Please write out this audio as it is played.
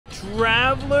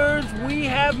Travelers, we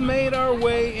have made our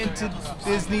way into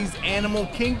Disney's Animal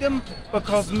Kingdom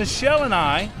because Michelle and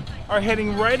I are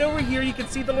heading right over here. You can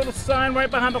see the little sign right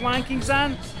behind the Lion King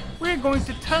sign. We're going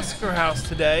to Tusker House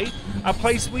today, a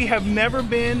place we have never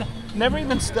been, never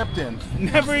even stepped in,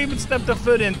 never even stepped a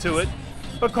foot into it,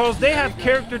 because they have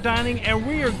character dining and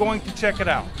we are going to check it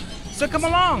out. So come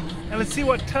along and let's see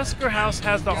what Tusker House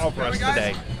has to offer us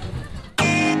today.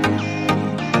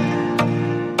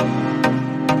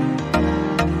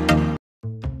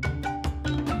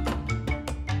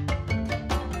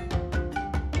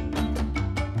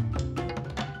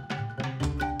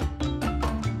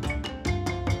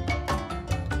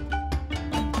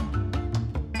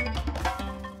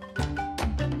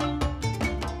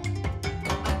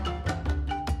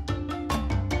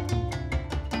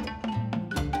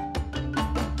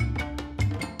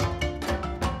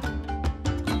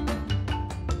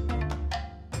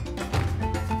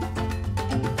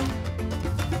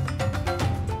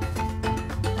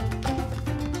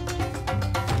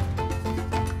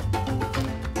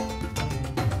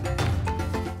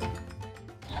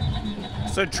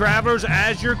 So travelers,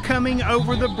 as you're coming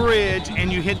over the bridge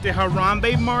and you hit the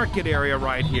Harambe Market area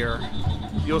right here,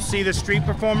 you'll see the street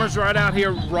performers right out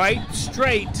here. Right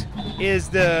straight is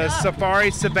the Safari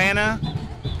Savannah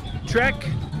Trek,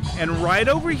 and right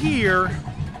over here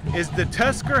is the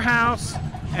Tusker House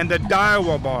and the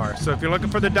Daiwa Bar. So if you're looking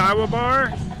for the Daiwa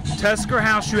Bar, Tusker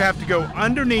House, you have to go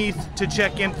underneath to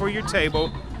check in for your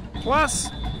table. Plus,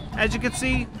 as you can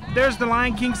see, there's the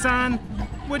Lion King sign,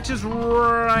 which is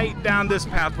right down this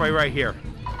pathway right here.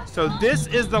 So this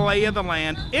is the lay of the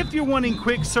land. If you're wanting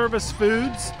quick service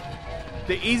foods,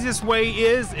 the easiest way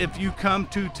is if you come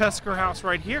to Tusker House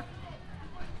right here.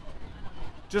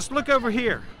 Just look over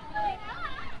here.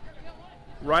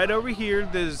 Right over here,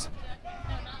 there's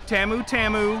Tamu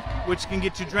Tamu, which can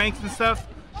get you drinks and stuff.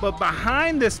 But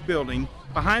behind this building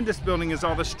is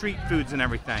all the street foods and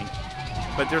everything.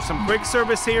 But there's some quick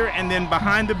service here, and then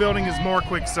behind the building is more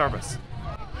quick service.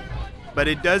 But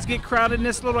it does get crowded in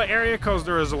this little area because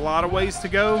there is a lot of ways to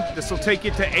go. This will take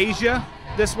you to Asia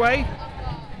this way.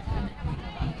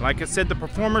 Like I said, the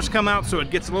performers come out, so it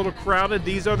gets a little crowded.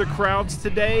 These are the crowds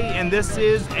today, and this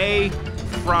is a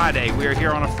Friday. We are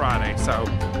here on a Friday. So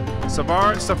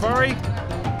Safari,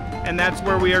 and that's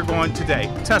where we are going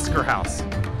today, Tusker House.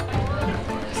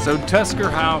 So Tusker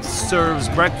House serves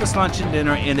breakfast, lunch, and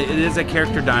dinner, and it is a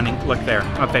character dining. Look there,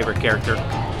 my favorite character.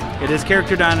 It is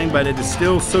character dining, but it is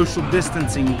still social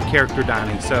distancing character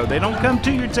dining. So they don't come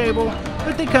to your table,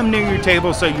 but they come near your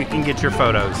table so you can get your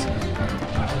photos.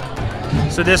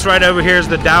 So this right over here is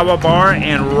the Daiwa Bar,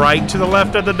 and right to the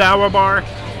left of the Daiwa Bar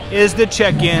is the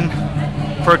check-in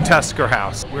for Tusker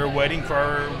House. We're waiting for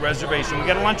our reservation. We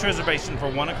got a lunch reservation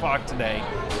for 1 o'clock today,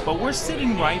 but we're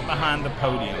sitting right behind the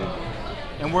podium,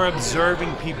 and we're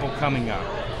observing people coming up.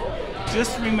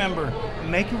 Just remember,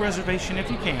 make a reservation if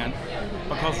you can,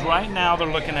 because right now they're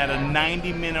looking at a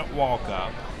 90-minute walk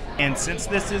up. And since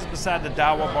this is beside the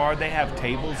Daiwa Bar, they have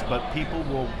tables, but people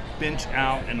will bench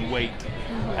out and wait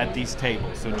at these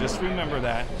tables. So just remember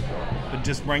that. But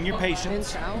just bring your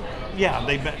patience. Bench out? Yeah,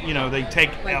 they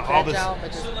take like all this. Out,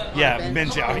 but just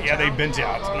bench out. Yeah, they bench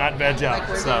out, not veg out.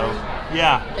 Like so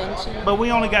yeah. Benching. But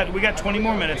we got 20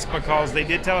 more minutes because they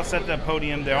did tell us at the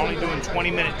podium they're only doing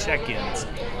 20-minute check-ins.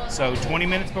 So 20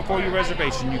 minutes before your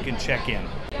reservation, you can check in.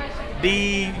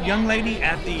 The young lady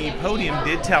at the podium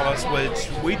did tell us, which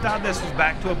we thought this was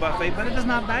back to a buffet, but it is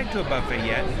not back to a buffet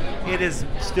yet. It is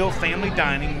still family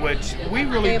dining, which we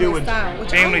really do with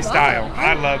family style.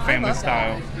 I love family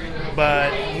style.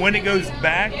 But when it goes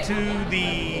back to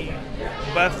the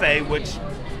buffet, which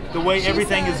the way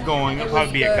everything is going, it'll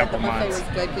probably be a couple months. The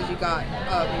buffet was good because you got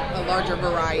a larger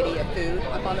variety of food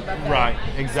up on the buffet. Right,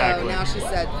 exactly. So now she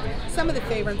said some of the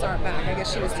favorites aren't back. I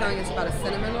guess she was telling us about a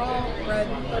cinnamon roll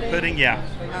bread pudding. Yeah.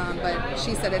 But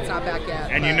she said it's not back yet.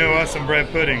 And you know us some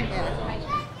bread pudding.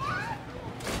 Yeah.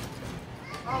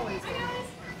 Always.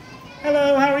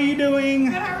 Hello, how are you doing?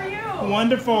 Good, how are you?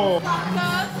 Wonderful.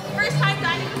 First time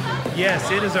dining with us?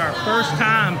 Yes, it is our first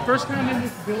time in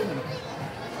this building.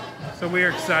 So we are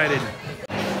excited.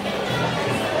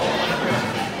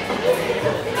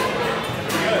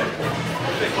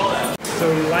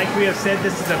 So like we have said,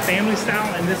 this is a family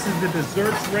style, and this is the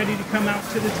desserts ready to come out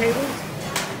to the tables.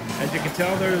 As you can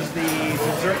tell, there's the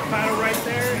dessert platter right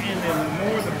there, and then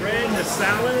more of the bread and the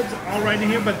salads all right in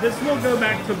here. But this will go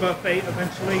back to buffet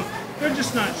eventually. They're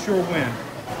just not sure when.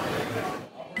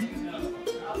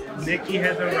 Nikki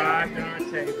has arrived on our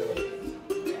table.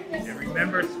 And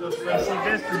remember, it's still social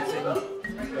distancing.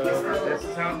 So this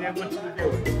is how they want you to do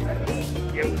it.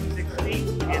 Give them 6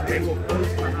 feet, and they will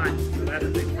close behind you. So that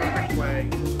is a perfect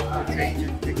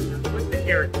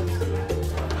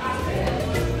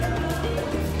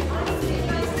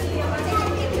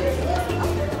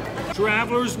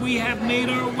travelers, we have made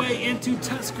our way into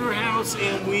Tusker House,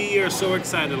 and we are so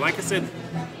excited. Like I said,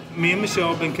 me and Michelle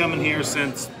have been coming here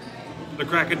since the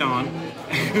crack of dawn.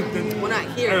 Well,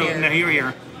 not here. No,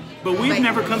 here. But we've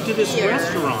never come to this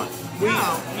restaurant. We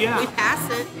pass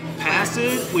it. Pass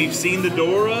it. We've seen the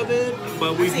door of it,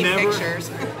 but we've never. Pictures.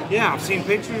 Yeah, I've seen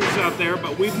pictures out there,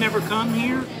 but we've never come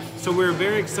here. So we're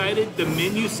very excited. The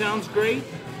menu sounds great.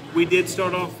 We did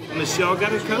start off. Michelle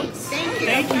got a Coke. Thank you.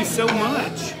 Thank you so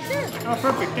much. Sure. Oh,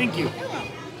 perfect. Thank you.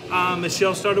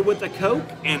 Michelle started with a Coke,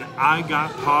 and I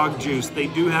got Pog Juice. They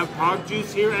do have Pog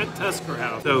Juice here at Tusker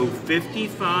House. So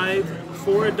 55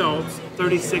 for adults,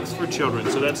 36 for children.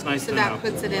 So that's nice to know. So that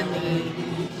puts it in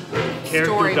the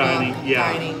Character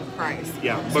dining price.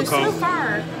 Yeah, so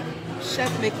far,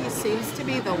 Chef Mickey seems to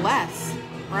be the less,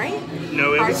 right?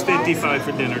 No, it was 55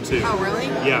 for dinner too. Oh, really?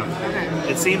 Yeah. Okay.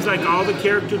 It seems like all the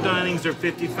character dinings are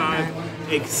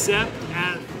 55, except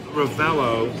at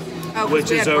Ravello,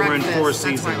 which is over in Four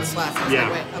Seasons. That's why it was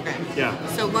less. Okay. Yeah.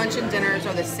 So lunch and dinners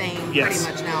are the same pretty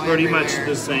much now pretty everywhere. much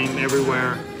the same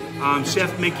everywhere.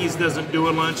 Chef Mickey's doesn't do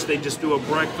a lunch, they just do a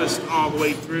breakfast all the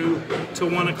way through till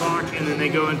 1 o'clock, and then they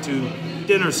go into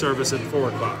dinner service at 4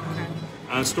 o'clock.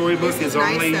 Okay. Storybook is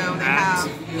only at...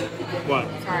 What?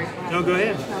 Sorry. No, go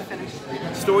ahead. No, finish.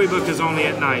 Storybook is only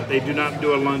at night. They do not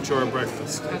do a lunch or a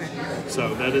breakfast. Okay.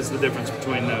 So that is the difference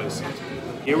between those.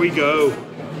 Here we go.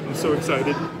 I'm so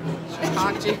excited.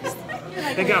 Pog juice.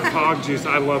 They got Pog Juice.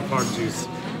 I love Pog Juice.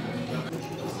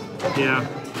 Yeah,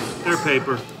 they're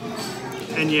paper.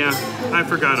 And yeah, I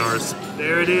forgot ours.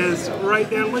 There it is, right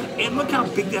there. Look how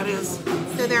big that is.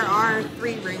 So there are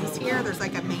 3 rooms here. There's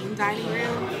like a main dining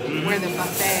room where the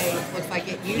buffet looks like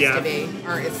it used to be,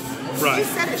 or it's. Right. She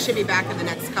said it should be back in the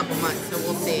next couple months, so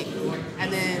we'll see.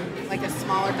 And then like a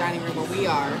smaller dining room where we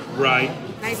are. Right.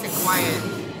 Nice and quiet.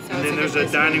 So And then there's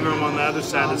a dining room on the other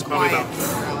side that's probably about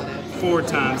 4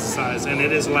 times the size, and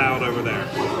it is loud over there.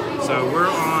 So we're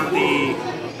on the.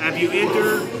 Have you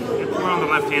entered? We're on the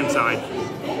left-hand side.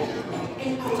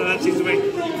 So that seems to be.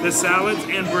 The salads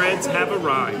and breads have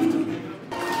arrived.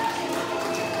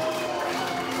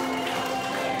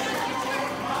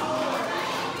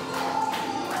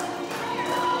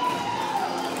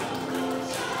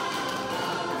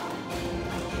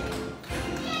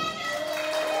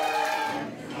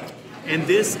 And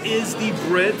this is the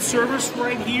bread service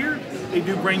right here. They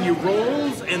do bring you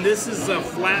rolls, and this is a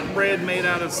flatbread made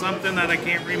out of something that I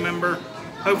can't remember.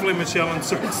 Hopefully Michelle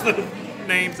inserts the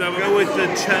names of them. Go with the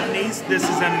chutneys. This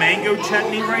is a mango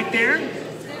chutney right there.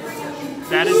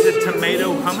 That is the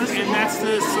tomato hummus, and that's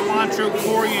the cilantro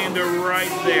coriander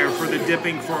right there for the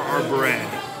dipping for our bread.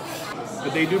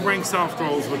 But they do bring soft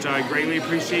rolls, which I greatly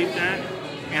appreciate that.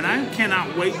 And I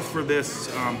cannot wait for this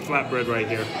flatbread right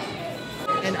here.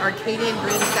 An Arcadian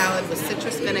green salad with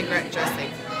citrus vinaigrette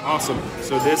dressing. Awesome.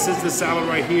 So this is the salad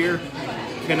right here.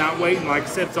 Cannot wait. And like I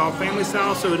said, it's all family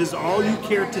style, so it is all you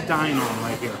care to dine on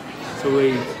right here. So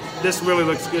this really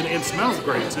looks good. It smells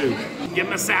great too. Get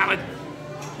my salad.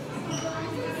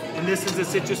 And this is the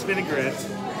citrus vinaigrette.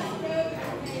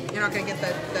 You're not going to get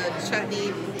the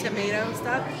chutney tomato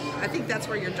stuff? I think that's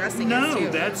where your dressing is No, too.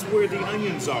 that's where the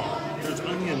onions are. There's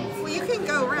onions. Well, you can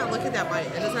go around. Look at that bite.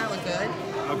 Doesn't that look good?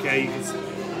 Okay, you can see.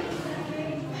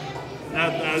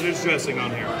 Now there's dressing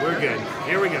on here. We're good.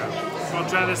 Here we go. I'll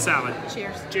try the salad.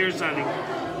 Cheers. Cheers, honey.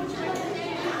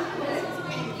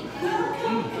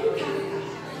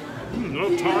 A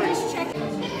little tart.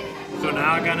 So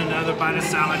now I got another bite of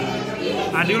salad.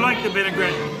 I do like the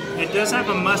vinaigrette. It does have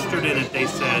a mustard in it, they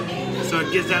said. So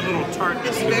it gives that little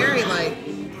tartness. It's very like...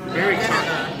 Very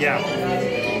tart. Yeah.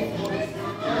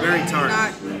 Very tart.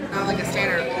 Not like a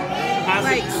standard...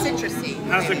 like citrusy.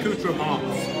 How's the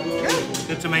accoutrements? Good.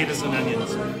 The tomatoes and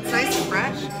onions. It's nice and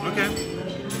fresh. Okay.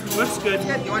 Looks good.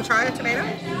 Good. You want to try a tomato?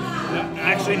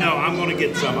 Actually, no. I'm going to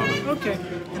get some of it. Okay.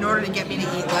 In order to get me to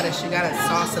eat lettuce, you got to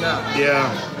sauce it up.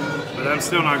 Yeah. But I'm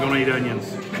still not going to eat onions.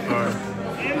 Sorry.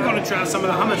 I'm going to try some of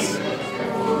the hummus.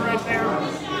 Right there.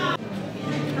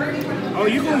 Oh,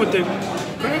 you're going with the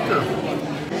cracker.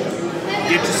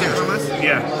 Get you some hummus?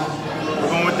 Yeah. We're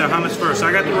going with the hummus first.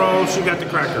 I got the roll. She got the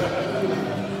cracker.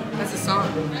 That's a song.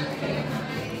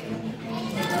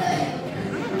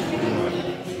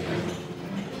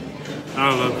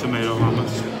 I love tomato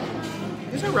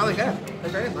hummus. These are really good.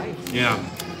 They're very light. Yeah.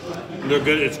 They're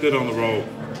good. It's good on the roll.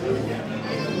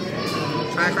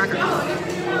 Try a cracker.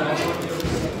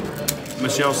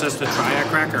 Michelle says to try a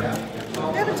cracker.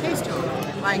 They have a taste to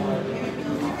them. Like...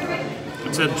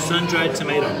 It's a sun-dried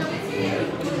tomato.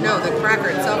 No, the cracker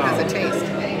itself has a taste.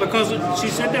 Because she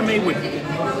said they're made with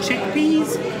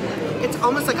chickpeas. It's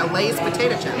almost like a Lay's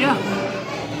potato chip. Yeah.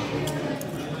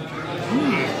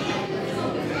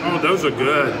 those are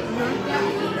good.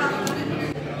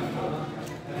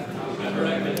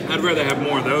 I'd rather have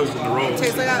more of those than the rolls. It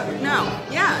tastes like a, it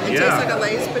tastes like a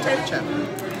Lay's potato chip.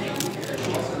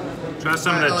 Try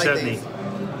some of that chutney.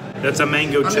 That's a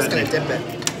mango chutney. I'm just going to dip it.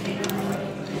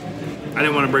 I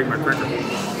didn't want to break my cracker.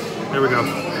 There we go.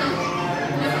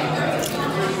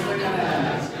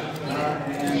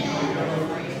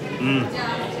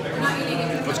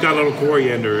 It's got a little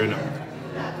coriander in it.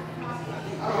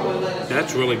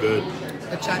 That's really good.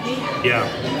 The chutney? Yeah.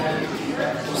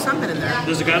 There's something in there.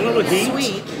 Does it got a little heat?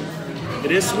 Sweet.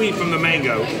 It is sweet from the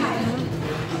mango.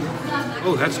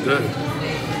 Oh, that's good.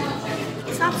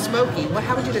 It's not smoky.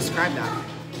 How would you describe that?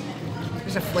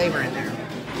 There's a flavor in there.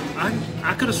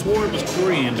 I could have swore it was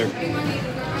coriander. I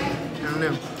don't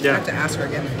know. Yeah. I have to ask her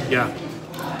again. Yeah.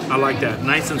 I like that.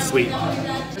 Nice and sweet.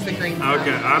 It's the green.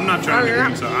 Okay, I'm not trying to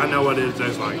green, so I know what it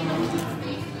tastes like.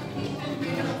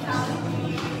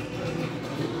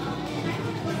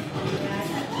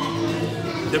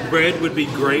 The bread would be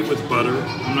great with butter.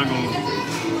 I'm not going to...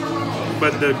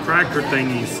 But the cracker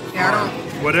thingies,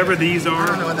 whatever these are... I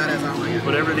don't know what that is. I don't like it.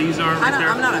 Whatever these are right there.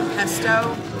 I'm not a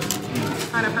pesto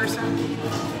kind of person.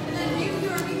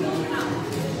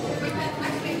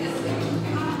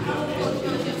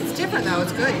 It's different though.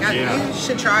 It's good. You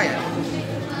should try it.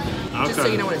 Just so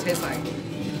you know what it tastes like.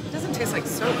 It doesn't taste like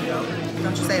soap though.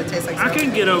 Don't you say it tastes like soap? I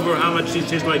can get over how much these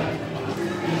taste like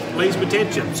Lay's potato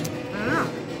chips. I don't know.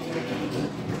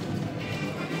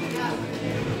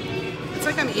 It's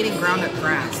like I'm eating ground up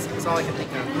grass. That's all I can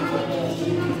think of.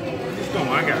 Just don't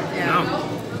like it. Yeah. No.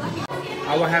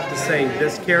 I will have to say,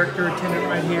 this character attendant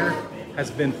right here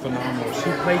has been phenomenal.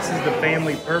 She places the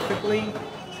family perfectly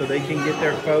so they can get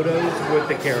their photos with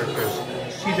the characters.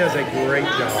 She does a great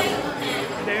job.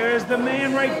 There's the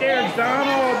man right there,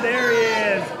 Donald. There he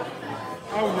is.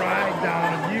 All right,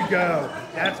 Donald, you go.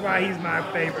 That's why he's my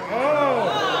favorite.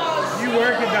 Oh, you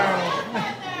work it, Donald.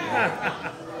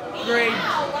 Great.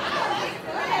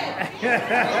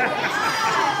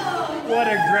 What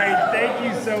a great, thank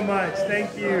you so much,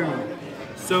 thank you.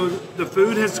 So the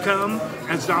food has come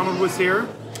as Donald was here,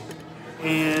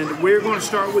 and we're going to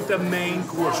start with the main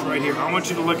course right here. I want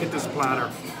you to look at this platter.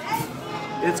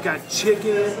 It's got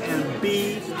chicken and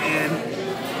beef, and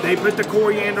they put the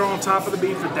coriander on top of the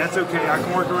beef, but that's okay, I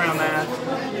can work around that.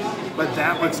 But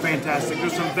that looks fantastic.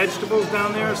 There's some vegetables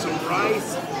down there, some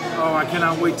rice. Oh, I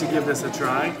cannot wait to give this a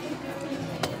try.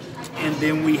 And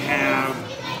then we have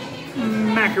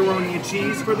macaroni and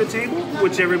cheese for the table,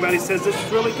 which everybody says this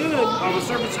is really good. All the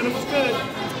servers said it was good.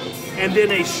 And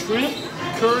then a shrimp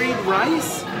curried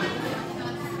rice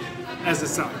as a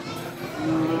side.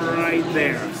 Right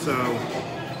there. So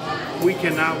we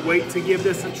cannot wait to give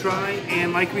this a try.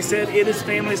 And like we said, it is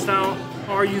family style,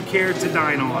 or you care to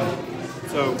dine on.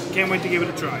 So can't wait to give it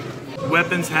a try.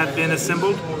 Weapons have been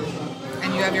assembled.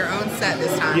 And you have your own set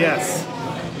this time. Yes.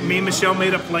 Me and Michelle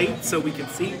made a plate so we can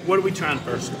see. What are we trying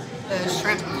first? The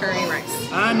shrimp curry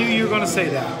rice. I knew you were going to say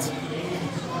that.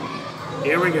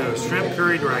 Here we go, shrimp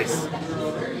curried rice.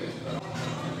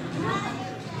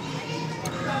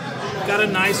 Got a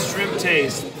nice shrimp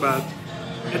taste, but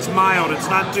it's mild. It's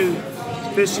not too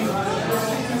fishy.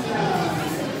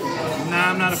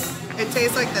 Nah, I'm not a... It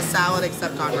tastes like the salad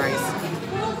except on rice.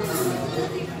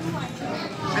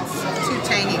 That's too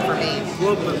tangy for me.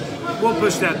 We'll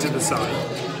push that to the side.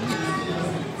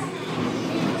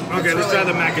 Okay, let's try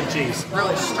the mac and cheese.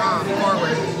 Really strong,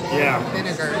 forward. Yeah.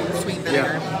 Vinegar, sweet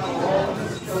vinegar.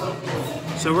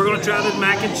 Yeah. So we're gonna try the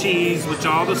mac and cheese, which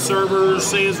all the servers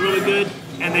say is really good,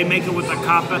 and they make it with a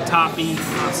coppa toppy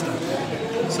pasta.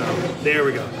 So there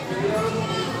we go.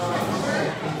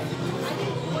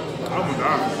 Oh my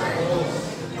god.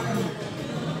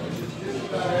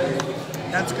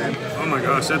 That's good. Oh my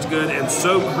gosh, that's good and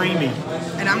so creamy.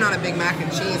 And I'm not a big mac and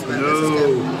cheese, but this is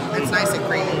good. It's nice and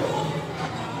creamy.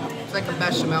 It's like a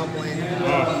bechamel blend.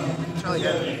 Oh. It's really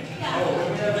good.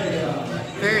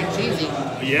 Very cheesy.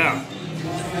 Yeah,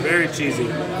 very cheesy.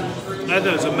 That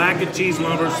does a mac and cheese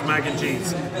lovers mac and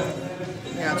cheese.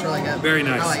 Yeah, it's really good. Very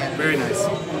nice. I like it. Very nice.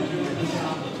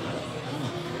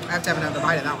 I have to have another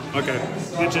bite of that one. Okay,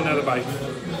 get you another bite.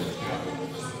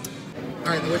 All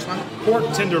right, which one?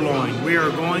 Pork tenderloin. We are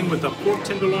going with the pork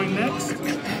tenderloin next.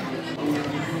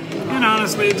 And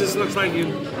honestly, it just looks like you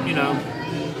know,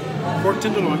 pork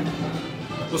tenderloin.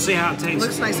 We'll see how it tastes. It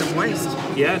looks nice and moist.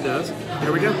 Yeah, it does.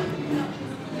 Here we go.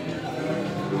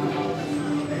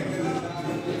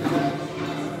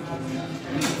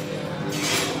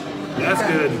 That's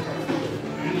good.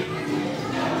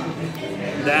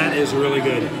 That is really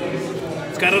good.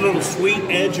 It's got a little sweet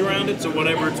edge around it, so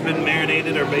whatever it's been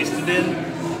marinated or basted in,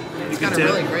 it got a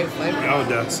really great flavor. Oh, it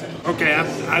does. Okay,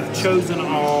 I've chosen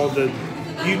all the.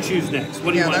 You choose next.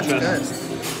 What do you want to try next?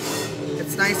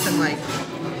 It's nice and like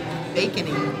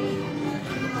bacony.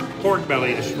 Pork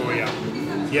belly-ish for you.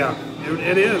 Yeah,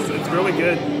 it is. It's really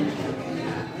good.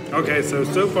 Okay,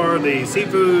 so far the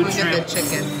seafood, We shrimp, get the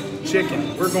chicken.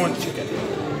 chicken. We're going chicken.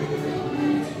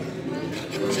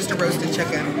 It's just a roasted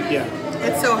chicken. Yeah.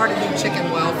 It's so hard to do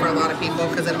chicken well for a lot of people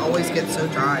because it always gets so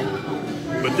dry.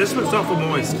 But this one's awful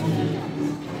moist.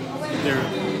 There.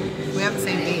 We have the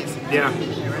same bees. Yeah.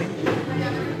 You ready?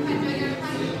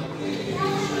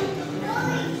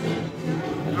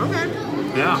 Okay.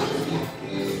 Yeah.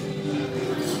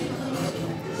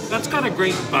 That's got a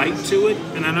great bite to it,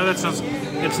 and I know that sounds.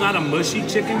 It's not a mushy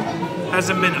chicken.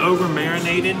 Hasn't been over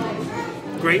marinated.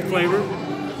 Great flavor.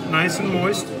 Nice and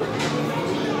moist.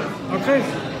 Okay.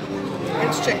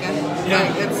 It's chicken. Yeah.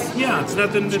 Like, It's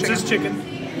nothing. It's just chicken.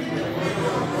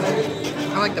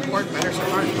 I like the pork better so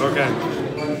far. Okay.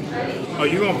 Oh,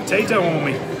 you going potato on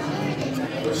me?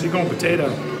 She going potato.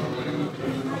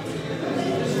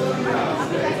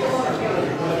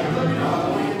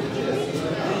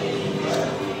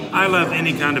 I love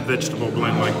any kind of vegetable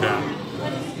blend like that.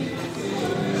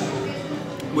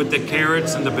 With the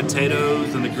carrots and the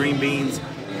potatoes and the green beans.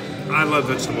 I love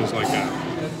vegetables like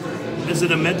that. Is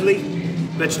it a medley?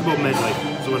 Vegetable medley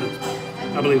is what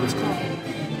I believe it's called.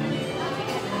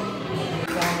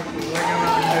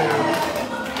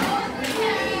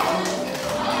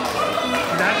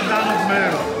 That's Donald's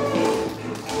move.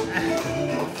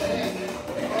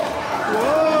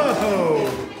 Whoa!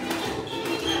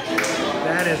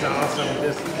 That is awesome.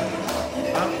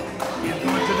 He's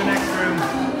going to the next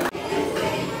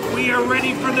room. We are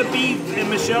ready for the beef, and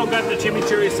Michelle got the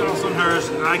chimichurri sauce on hers.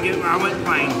 I went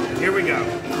plain. Here we go.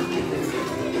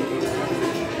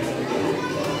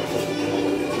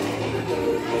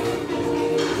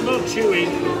 A little chewy.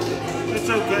 It's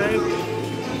okay.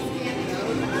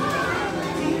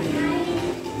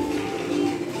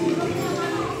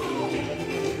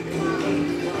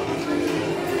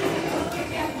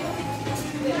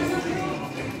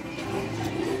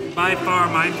 By far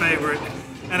my favorite.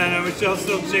 And I know Michelle's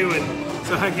still chewing,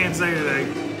 so I can't say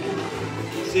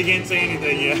anything. She can't say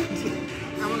anything yet.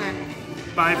 Okay.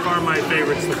 By far my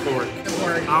favorite's the pork. The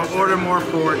pork. I'll order more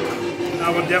pork. I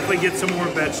will definitely get some more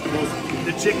vegetables.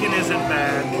 The chicken isn't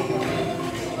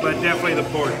bad, but definitely the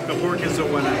pork. The pork is the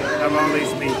winner of all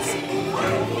these meats.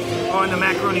 Oh, and the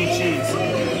macaroni and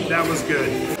cheese. That was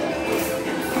good.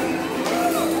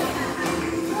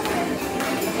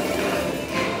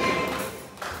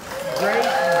 Great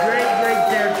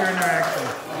character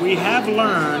interaction. We have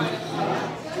learned,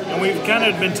 and we've kind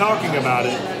of been talking about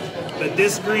it, that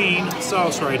this green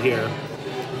sauce right here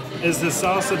is the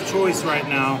sauce of choice right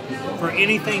now for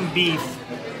anything beef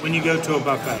when you go to a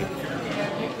buffet.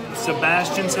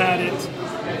 Sebastian's had it.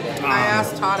 I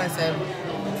asked Todd, I said,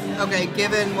 okay,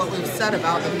 given what we've said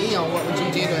about the meal, what would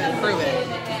you do to improve it?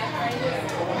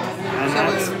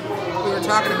 And So we were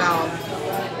talking about,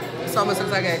 this almost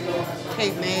looks like a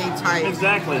Cape May type.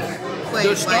 exactly. Place,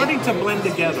 They're starting to blend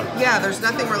together. Yeah, there's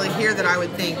nothing really here that I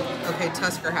would think, okay,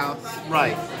 Tusker House.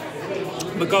 Right.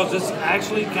 Because this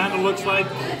actually kind of looks like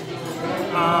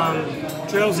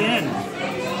Trails Inn,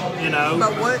 you know.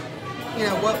 But what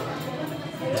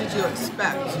did you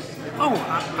expect? Oh,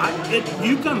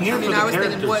 you come here I mean, for the I was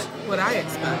characters. thinking, what would I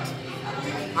expect?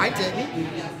 I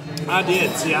didn't. I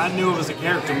did. See, I knew it was a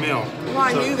character meal. Well,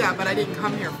 I knew that, but I didn't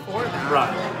come here for that.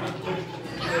 Right.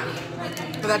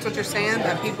 But that's what you're saying,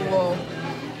 that people will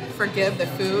forgive the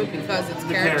food because it's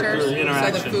characters. character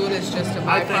interaction. So the food is just a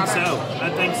byproduct. I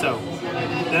think so.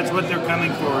 That's what they're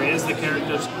coming for, is the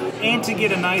characters. And to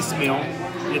get a nice meal.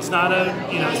 It's not a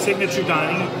signature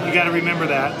dining. You got to remember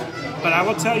that. But I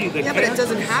will tell you, Yeah, but it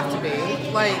doesn't have to be.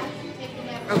 Like,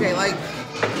 okay, like,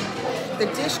 the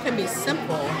dish can be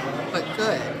simple, but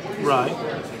good. Right.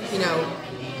 You know,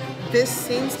 this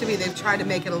seems to be, they've tried to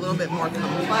make it a little bit more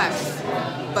complex,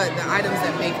 but the items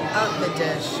that make up the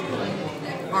dish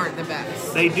aren't the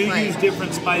best. They do use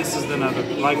different spices than other,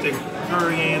 like the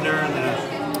coriander and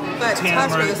the But Tusker,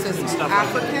 tamarind this is and stuff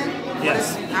African? like that.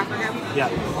 Yes. What is African?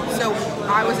 Yeah. So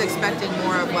I was expecting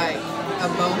more of like a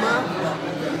boma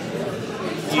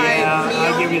type Yeah,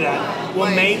 meal. I give you that. Well,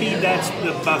 Like- maybe that's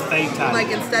the buffet type. Like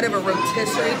instead of a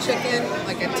rotisserie chicken,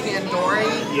 like a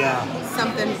tandoori, Yeah,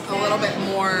 something a little bit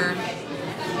more.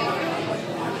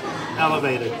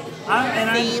 elevated.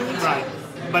 Themed. Right.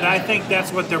 But I think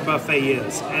that's what their buffet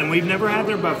is. And we've never had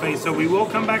their buffet, so we will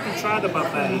come back and try the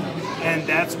buffet. And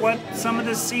that's what some of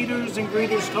the seaters and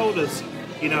greeters told us.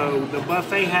 The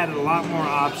buffet had a lot more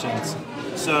options.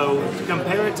 So to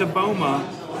compare it to Boma,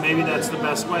 maybe that's the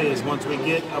best way is once we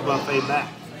get a buffet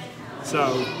back.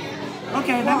 So,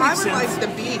 okay, that well, makes sense. I would like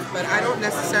the beef, but I don't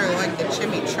necessarily like the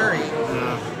chimichurri.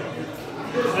 Yeah.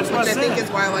 That's what Which I I think is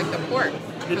why I like the pork.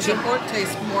 Because the pork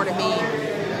tastes more to me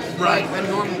like a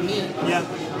normal meat. Yeah,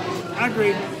 I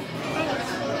agree.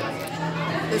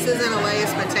 This isn't a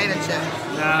Lay's potato chip.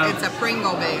 No. It's a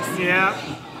Pringle base. Yeah,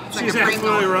 It's like she's a Pringle.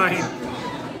 absolutely right.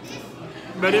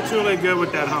 But it's really good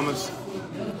with that hummus.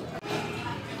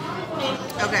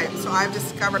 Okay, so I've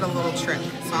discovered a little trick.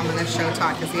 So I'm going to show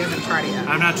Todd because he hasn't tried it yet.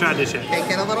 I've not tried this yet. Okay,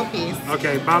 get a little piece.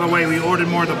 Okay, by the way, we ordered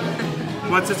more of the,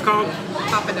 what's it called?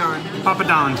 Papadon.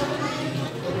 Papadon.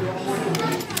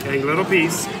 Okay, little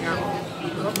piece. Yeah,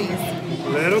 little piece.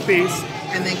 Little piece.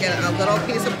 And then get a little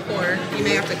piece of pork. You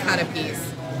may have to cut a piece.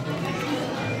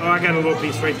 Oh, I got a little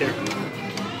piece right there.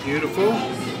 Beautiful.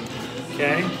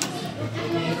 Okay.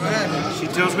 Good. She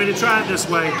tells me to try it this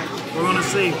way. We're gonna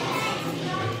see.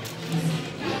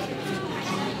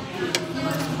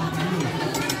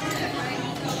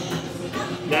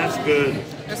 That's good.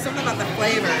 There's something about the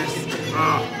flavors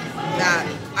that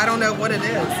I don't know what it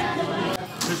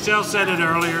is. Michelle said it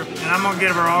earlier, and I'm gonna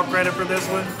give her all credit for this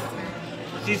one.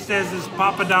 She says this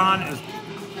papadon is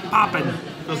popping,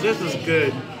 because this is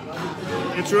good.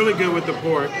 It's really good with the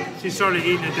pork. She started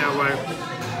eating it that way.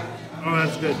 Oh,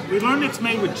 that's good. We learned it's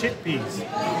made with chickpeas.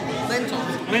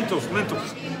 Lentils.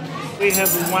 Lentils. We have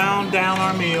wound down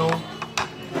our meal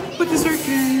with dessert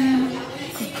came.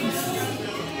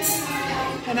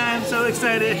 And I am so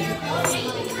excited.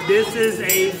 This is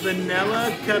a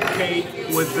vanilla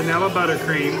cupcake with vanilla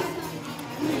buttercream.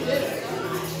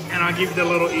 And I'll give you the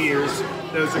little ears.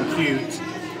 Those are cute.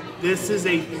 This is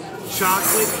a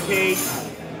chocolate cake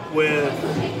with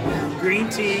green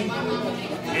tea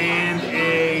and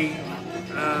a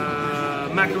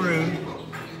macaroon.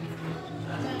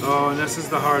 Oh, and this is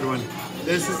the hard one.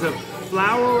 This is a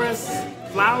flourless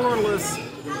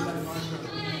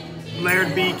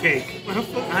Laird bee cake,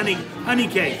 honey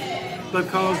cake,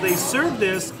 because they serve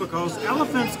this because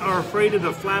elephants are afraid of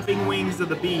the flapping wings of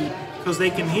the bee because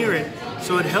they can hear it,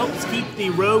 so it helps keep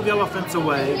the rogue elephants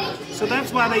away. So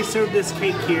that's why they serve this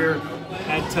cake here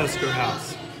at Tusker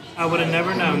House. I would have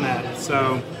never known that.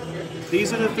 So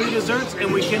these are the 3 desserts,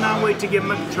 and we cannot wait to give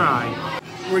them a try.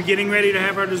 We're getting ready to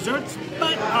have our desserts,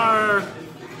 but our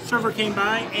server came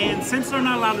by, and since they're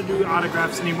not allowed to do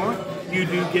autographs anymore, you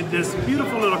do get this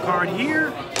beautiful little card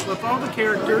here with all the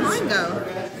characters. Mine go.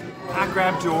 I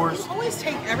grabbed yours. Always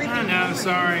take everything. I know,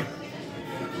 sorry.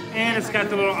 And it's got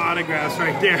the little autographs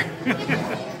right there.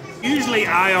 Usually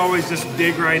I always just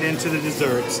dig right into the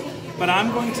desserts, but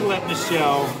I'm going to let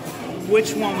Michelle,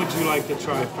 which one would you like to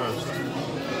try first?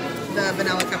 The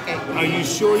vanilla cupcake. Are you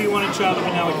sure you want to try the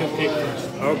vanilla cupcake first?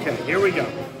 Okay, here we go.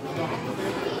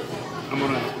 I'm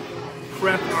going to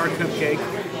prep our cupcake.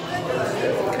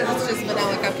 Because it's just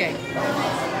vanilla cupcake.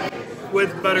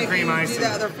 With buttercream if you icing. do the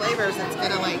other flavors, it's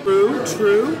gonna like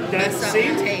True. That's mess up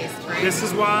your taste, right? This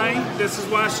is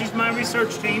why she's my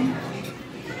research team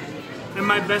and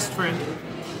my best friend.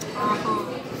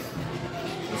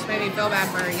 Just made me feel bad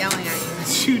for yelling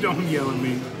at you. You don't yell at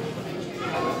me.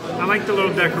 I like the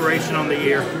little decoration on the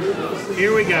ear.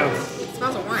 Here we go. It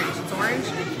smells orange. It's orange?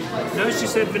 No, she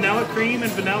said vanilla cream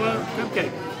and vanilla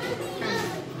cupcake.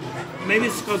 Maybe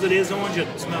it's because it is orange,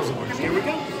 it smells orange. Here we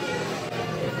go.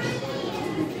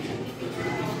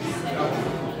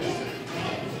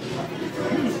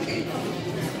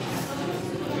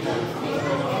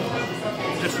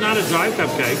 It's not a dry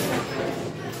cupcake.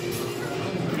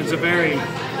 It's a very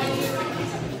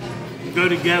go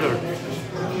together.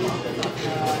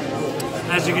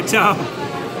 As you can tell,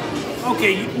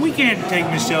 okay, we can't take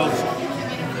Michelle's.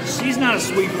 She's not a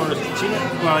sweet person.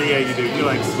 Well, yeah, you do. You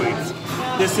like sweets.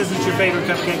 This isn't your favorite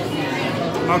cupcake?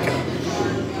 Okay,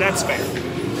 that's fair.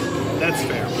 That's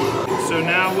fair. So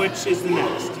now, which is the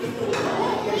next?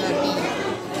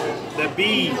 The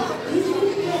bee.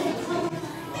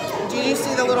 Do you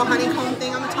see the little honeycomb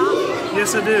thing on the top?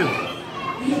 Yes, I do.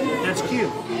 That's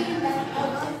cute.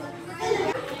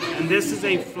 And this is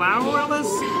a flourless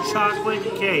chocolate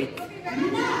cake.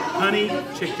 Honey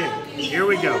chick cake. Here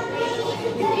we go.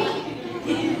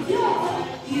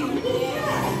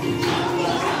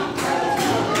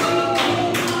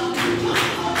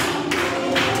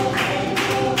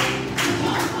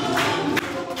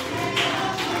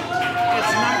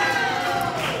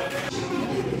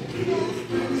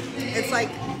 It's like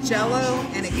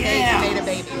Jell-O and a cake made a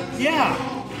baby. Yeah.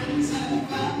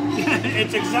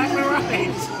 It's exactly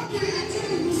right.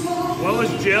 What was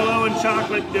Jell-O and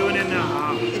chocolate doing in the...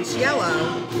 It's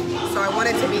yellow, so I want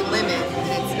it to be lemon,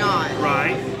 and it's not.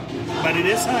 Right. But it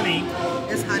is honey.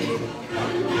 It's honey.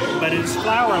 but it's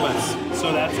flourless,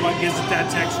 so that's what gives it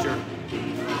that texture.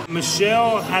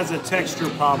 Michelle has a texture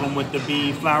problem with the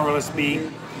bee, flourless bee.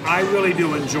 I really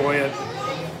do enjoy it.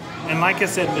 And like I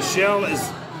said, Michelle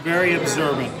is very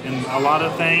observant in a lot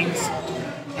of things.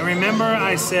 And remember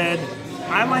I said,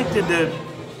 I like the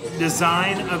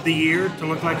design of the ear to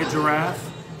look like a giraffe.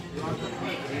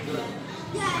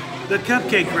 The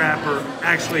cupcake wrapper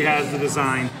actually has the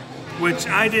design, which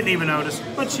I didn't even notice,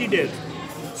 but she did.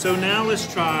 So now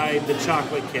let's try the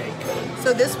chocolate cake.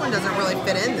 So this one doesn't really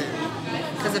fit in then.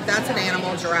 Because if that's an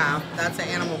animal giraffe, that's an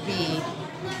animal bee,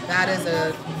 that is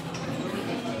a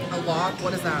log.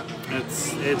 What is that?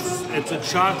 It's a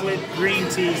chocolate green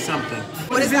tea something.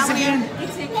 What is this that again?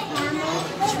 It's a caramel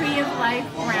tree of life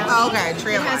brownie. Oh, okay,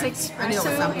 tree of life. It has I knew it was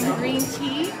espresso something. and green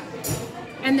tea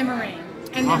and the meringue.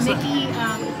 And the Awesome. Mickey,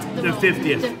 The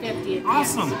 50th. The 50th.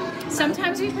 Awesome. Yes.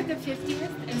 Sometimes we put the 50th,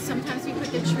 and sometimes we put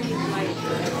the tree of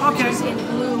life, Okay. which is in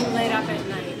blue, lit up at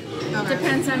night. Okay.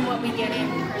 Depends on what we get in.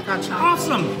 For Gotcha. the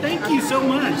Awesome. Thank you so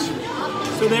much.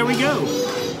 So there we go.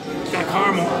 Got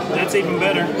caramel. That's even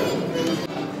better.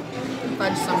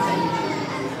 Fudge something.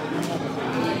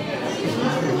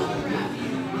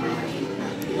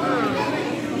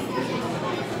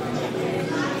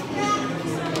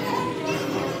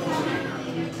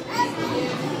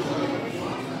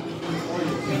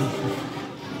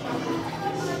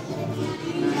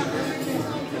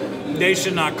 They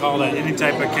should not call that any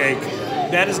type of cake.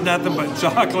 That is nothing but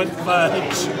chocolate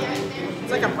fudge.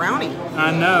 It's like a brownie.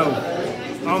 I know.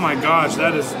 Oh my gosh,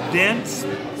 that is dense,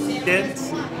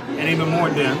 and even more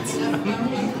dense.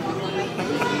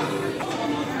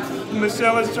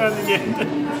 Michelle is trying to get it.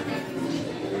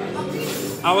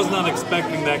 I was not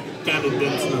expecting that kind of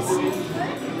denseness.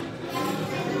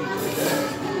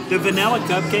 The vanilla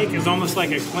cupcake is almost like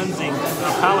a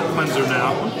palate cleanser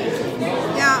now.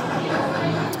 Yeah.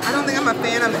 I don't think I'm a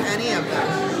fan of any of them.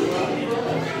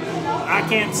 I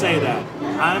can't say that.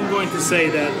 I'm going to say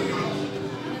that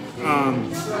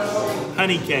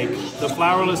honey cake, the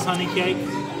flourless honey cake,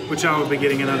 which I will be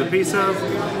getting another piece of.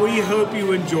 We hope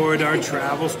you enjoyed our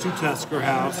travels to Tusker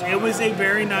House. It was a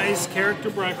very nice character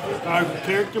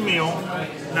meal,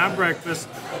 not breakfast.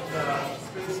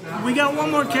 We got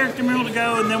one more character meal to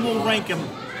go, and then we'll rank them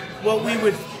what we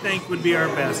would think would be our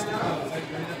best.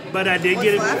 But I did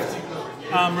get it.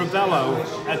 Ravello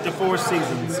at the Four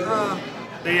Seasons.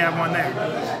 They have one there.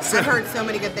 So, I've heard so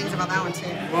many good things about that one too.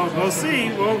 well, we'll see.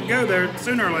 We'll go there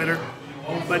sooner or later.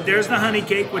 But there's the honey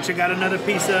cake, which I got another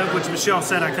piece of, which Michelle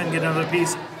said I couldn't get another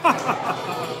piece. You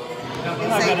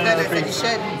say good, I said you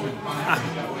should.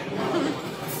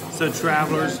 So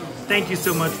travelers, thank you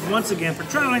so much once again for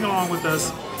traveling along with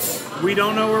us. We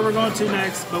don't know where we're going to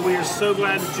next, but we are so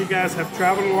glad that you guys have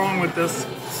traveled along with us.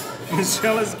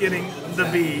 Michelle is getting the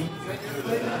bee.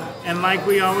 And like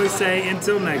we always say,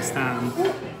 until next time,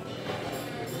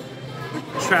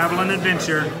 travel and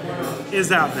adventure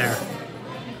is out there.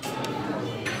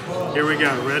 Here we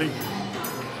go. Ready?